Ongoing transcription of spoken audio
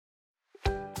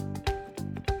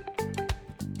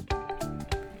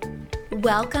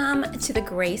Welcome to the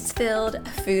Grace-Filled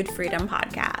Food Freedom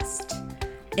Podcast.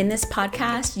 In this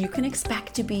podcast, you can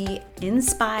expect to be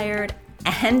inspired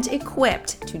and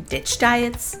equipped to ditch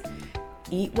diets,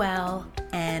 eat well,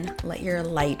 and let your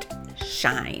light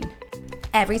shine.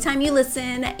 Every time you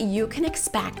listen, you can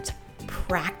expect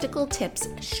practical tips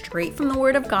straight from the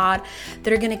Word of God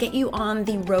that are going to get you on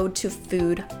the road to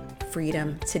food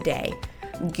freedom today.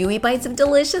 Gooey bites of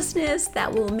deliciousness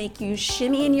that will make you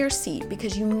shimmy in your seat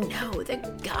because you know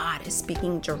that God is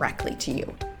speaking directly to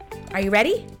you. Are you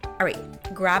ready? All right,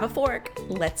 grab a fork.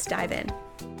 Let's dive in.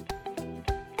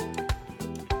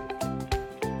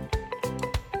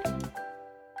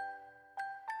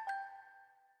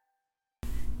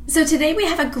 So today we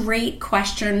have a great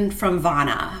question from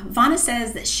Vanna. Vanna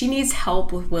says that she needs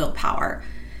help with willpower.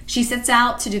 She sets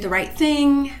out to do the right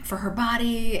thing for her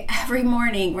body every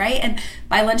morning, right? And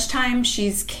by lunchtime,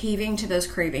 she's caving to those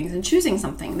cravings and choosing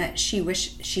something that she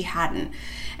wished she hadn't.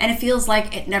 And it feels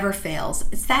like it never fails.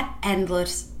 It's that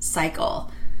endless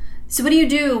cycle. So what do you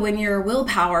do when your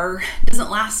willpower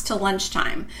doesn't last till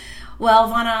lunchtime? Well,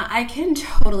 Vanna, I can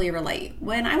totally relate.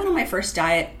 When I went on my first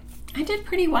diet, I did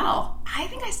pretty well. I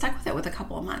think I stuck with it with a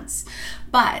couple of months.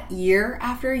 But year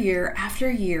after year after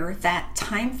year, that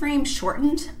time frame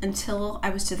shortened until I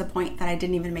was to the point that I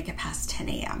didn't even make it past 10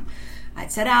 a.m.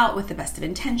 I'd set out with the best of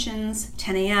intentions.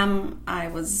 10 a.m. I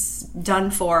was done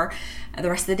for. The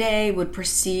rest of the day would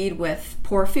proceed with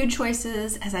poor food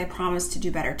choices as I promised to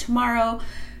do better tomorrow.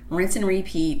 Rinse and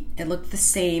repeat. It looked the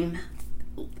same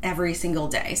every single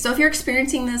day. So if you're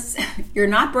experiencing this, you're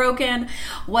not broken.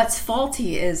 What's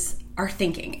faulty is our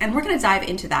thinking. And we're going to dive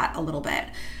into that a little bit.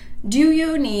 Do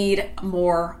you need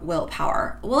more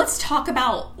willpower? Well, let's talk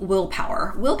about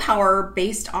willpower. Willpower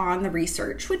based on the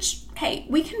research, which, hey,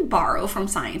 we can borrow from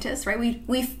scientists, right?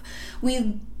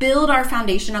 We build our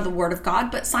foundation on the Word of God,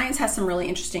 but science has some really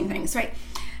interesting things, right?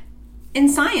 In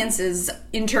science's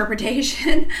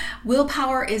interpretation,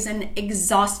 willpower is an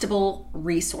exhaustible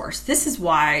resource. This is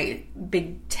why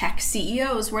big tech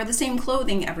CEOs wear the same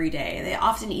clothing every day. They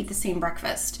often eat the same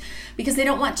breakfast because they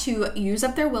don't want to use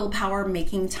up their willpower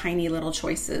making tiny little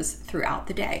choices throughout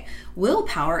the day.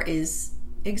 Willpower is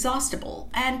exhaustible.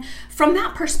 And from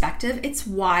that perspective, it's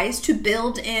wise to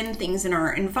build in things in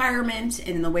our environment and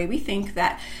in the way we think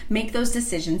that make those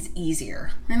decisions easier.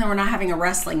 And then we're not having a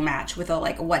wrestling match with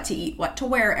what to eat, what to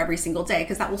wear every single day,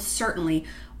 because that will certainly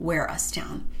wear us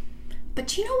down. But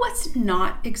do you know what's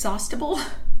not exhaustible?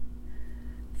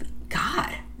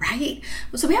 God, right?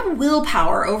 So we have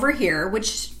willpower over here,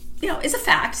 which is a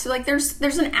fact. So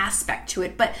there's an aspect to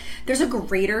it, but there's a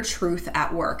greater truth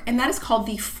at work, and that is called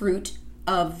the fruit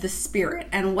of the Spirit.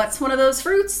 And what's one of those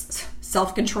fruits?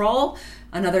 Self-control.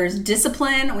 Another is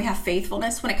discipline. We have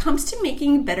faithfulness. When it comes to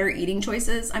making better eating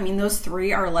choices, those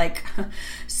three are like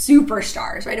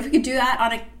superstars, right? If we could do that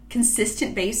on a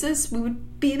consistent basis, we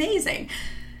would be amazing.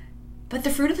 But the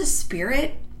fruit of the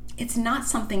Spirit, it's not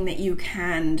something that you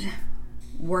can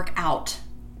work out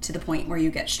to the point where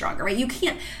you get stronger, right? You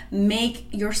can't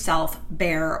make yourself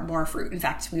bear more fruit. In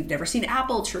fact, we've never seen an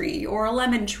apple tree or a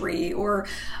lemon tree or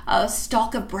a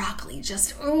stalk of broccoli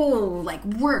just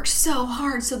work so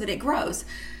hard so that it grows.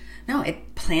 No,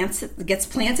 it gets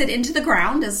planted into the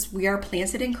ground as we are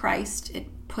planted in Christ.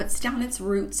 It puts down its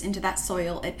roots into that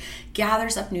soil. It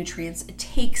gathers up nutrients. It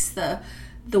takes the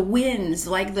winds,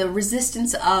 like the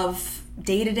resistance of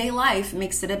day-to-day life,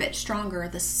 makes it a bit stronger.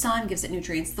 The sun gives it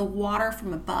nutrients. The water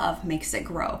from above makes it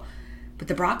grow. But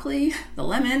the broccoli, the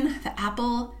lemon, the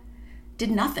apple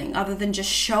did nothing other than just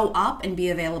show up and be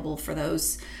available for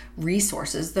those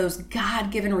resources, those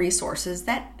God-given resources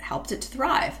that helped it to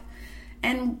thrive.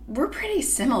 And we're pretty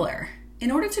similar.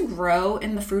 In order to grow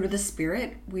in the fruit of the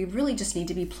Spirit, we really just need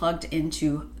to be plugged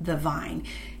into the vine.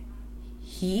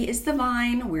 He is the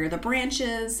vine, we're the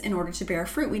branches. In order to bear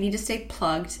fruit, we need to stay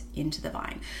plugged into the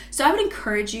vine. So I would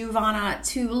encourage you, Vanna,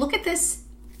 to look at this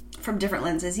from different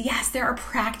lenses. Yes, there are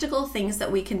practical things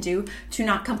that we can do to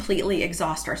not completely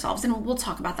exhaust ourselves, and we'll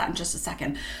talk about that in just a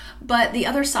second. But the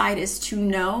other side is to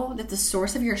know that the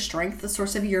source of your strength, the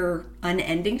source of your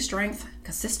unending strength,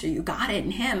 because sister, you got it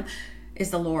in Him, is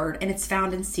the Lord, and it's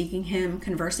found in seeking Him,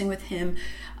 conversing with Him,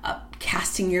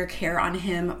 casting your care on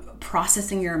Him,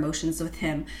 processing your emotions with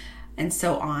Him, and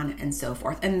so on and so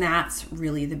forth. And that's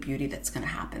really the beauty that's going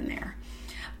to happen there.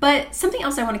 But something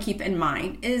else I want to keep in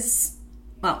mind is,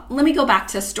 let me go back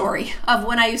to a story of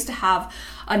when I used to have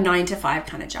a 9-to-5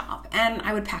 kind of job, and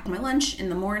I would pack my lunch in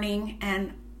the morning,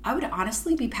 and I would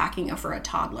honestly be packing for a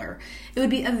toddler. It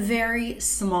would be a very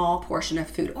small portion of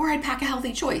food, or I'd pack a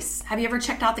healthy choice. Have you ever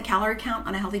checked out the calorie count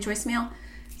on a healthy choice meal?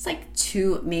 It's like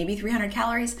 2, maybe 300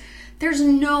 calories. There's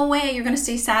no way you're going to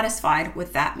stay satisfied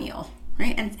with that meal,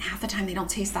 right? And half the time they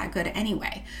don't taste that good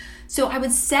anyway. So I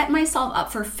would set myself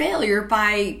up for failure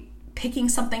by picking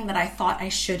something that I thought I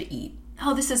should eat.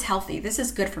 Oh, this is healthy. This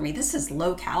is good for me. This is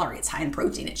low calorie. It's high in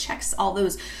protein. It checks all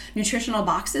those nutritional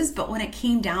boxes. But when it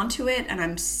came down to it and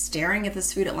I'm staring at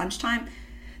this food at lunchtime,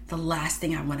 the last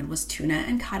thing I wanted was tuna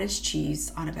and cottage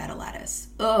cheese on a bed of lettuce.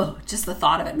 Oh, just the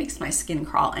thought of it makes my skin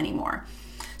crawl anymore.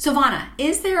 So Vana,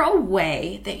 is there a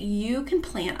way that you can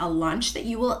plan a lunch that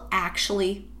you will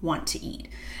actually want to eat?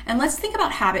 And let's think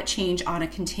about habit change on a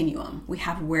continuum. We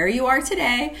have where you are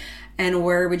today and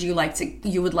where would you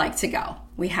would like to go.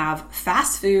 We have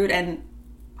fast food and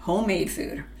homemade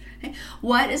food. Okay?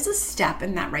 What is a step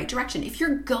in that right direction? If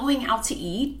you're going out to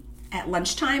eat at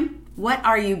lunchtime, what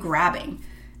are you grabbing?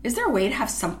 Is there a way to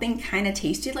have something kind of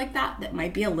tasty like that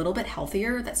might be a little bit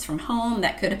healthier, that's from home,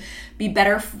 that could be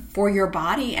better for your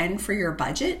body and for your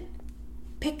budget?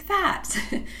 Pick that.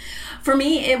 For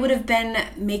me, it would have been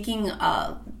making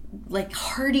like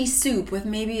hearty soup with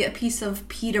maybe a piece of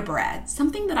pita bread,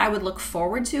 something that I would look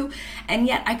forward to, and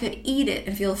yet I could eat it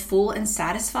and feel full and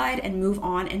satisfied and move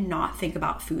on and not think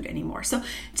about food anymore. So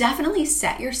definitely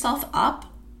set yourself up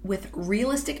with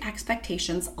realistic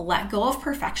expectations, let go of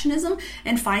perfectionism,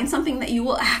 and find something that you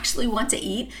will actually want to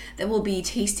eat that will be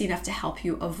tasty enough to help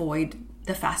you avoid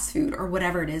the fast food or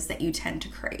whatever it is that you tend to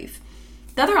crave.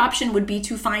 The other option would be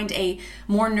to find a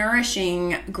more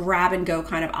nourishing grab and go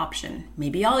kind of option.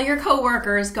 Maybe all your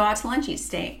coworkers go out to lunch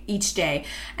each day,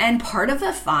 and part of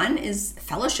the fun is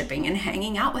fellowshipping and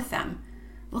hanging out with them.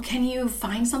 Well, can you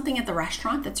find something at the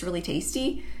restaurant that's really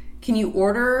tasty? Can you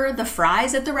order the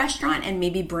fries at the restaurant and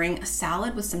maybe bring a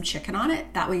salad with some chicken on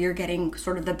it? That way you're getting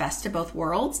sort of the best of both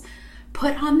worlds.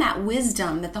 Put on that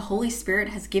wisdom that the Holy Spirit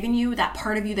has given you, that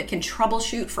part of you that can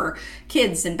troubleshoot for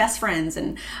kids and best friends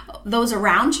and those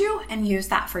around you, and use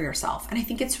that for yourself. And I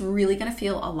think it's really going to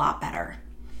feel a lot better.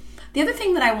 The other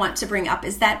thing that I want to bring up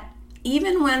is that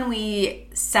even when we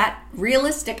set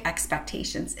realistic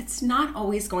expectations, it's not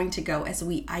always going to go as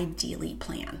we ideally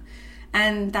plan.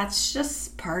 And that's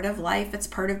just part of life. It's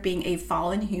part of being a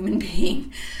fallen human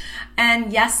being.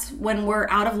 And yes, when we're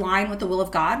out of line with the will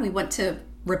of God, we want to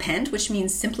repent, which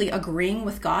means simply agreeing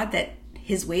with God that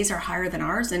his ways are higher than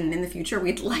ours. And in the future,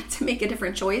 we'd like to make a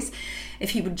different choice if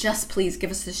he would just please give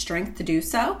us the strength to do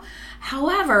so.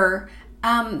 However,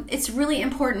 it's really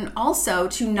important also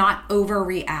to not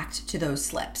overreact to those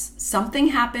slips. Something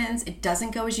happens, it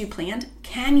doesn't go as you planned.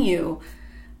 Can you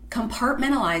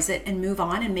compartmentalize it and move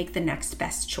on and make the next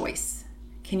best choice?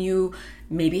 Can you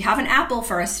maybe have an apple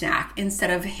for a snack instead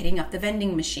of hitting up the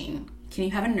vending machine? Can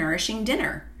you have a nourishing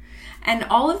dinner? And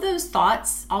all of those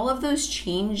thoughts, all of those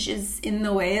changes in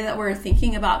the way that we're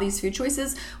thinking about these food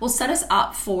choices will set us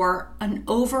up for an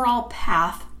overall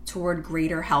path toward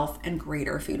greater health and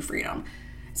greater food freedom.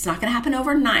 It's not going to happen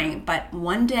overnight, but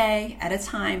one day at a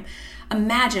time.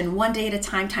 Imagine one day at a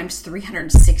time times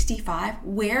 365.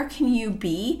 Where can you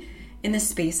be in the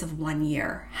space of 1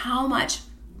 year? How much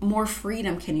more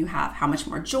freedom can you have? How much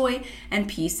more joy and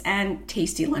peace and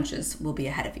tasty lunches will be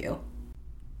ahead of you?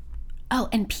 Oh,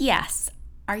 and P.S.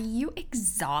 Are you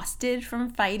exhausted from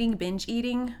fighting binge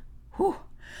eating? Whew.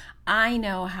 I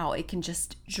know how it can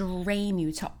just drain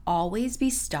you to always be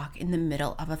stuck in the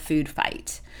middle of a food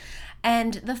fight.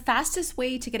 And the fastest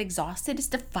way to get exhausted is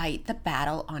to fight the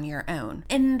battle on your own.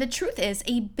 And the truth is,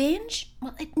 a binge,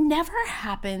 well, it never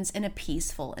happens in a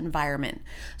peaceful environment.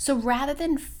 So rather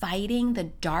than fighting the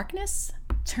darkness,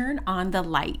 turn on the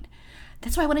light.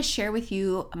 That's why I want to share with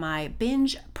you my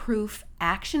binge-proof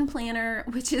action planner,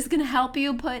 which is going to help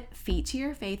you put feet to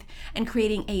your faith and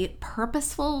creating a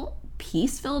purposeful,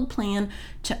 peace-filled plan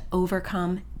to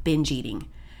overcome binge eating.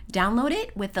 Download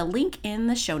it with the link in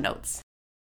the show notes.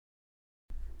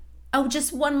 Oh,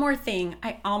 just one more thing.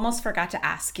 I almost forgot to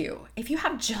ask you. If you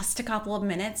have just a couple of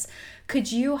minutes,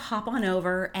 could you hop on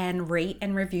over and rate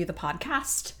and review the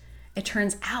podcast? It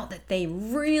turns out that they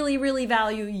really, really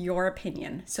value your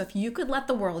opinion. So if you could let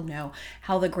the world know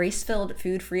how the Grace-Filled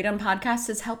Food Freedom podcast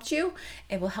has helped you,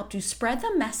 it will help you spread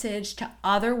the message to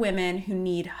other women who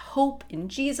need hope in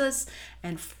Jesus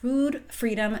and food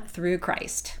freedom through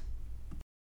Christ.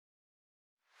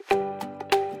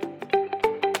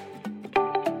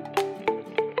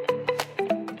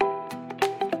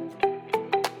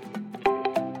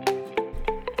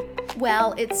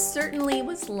 Well, it certainly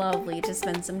was lovely to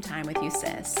spend some time with you,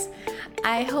 sis.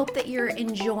 I hope that you're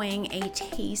enjoying a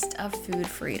taste of food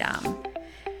freedom.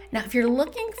 Now, if you're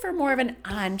looking for more of an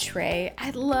entree,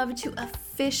 I'd love to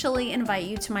officially invite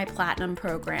you to my Platinum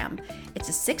program. It's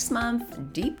a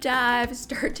 6-month deep dive,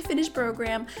 start to finish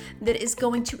program that is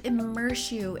going to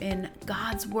immerse you in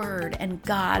God's Word and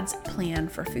God's plan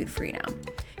for food freedom.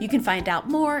 You can find out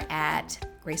more at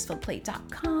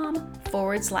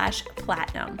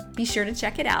gracefulplate.com/platinum. Be sure to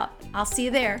check it out. I'll see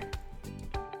you there.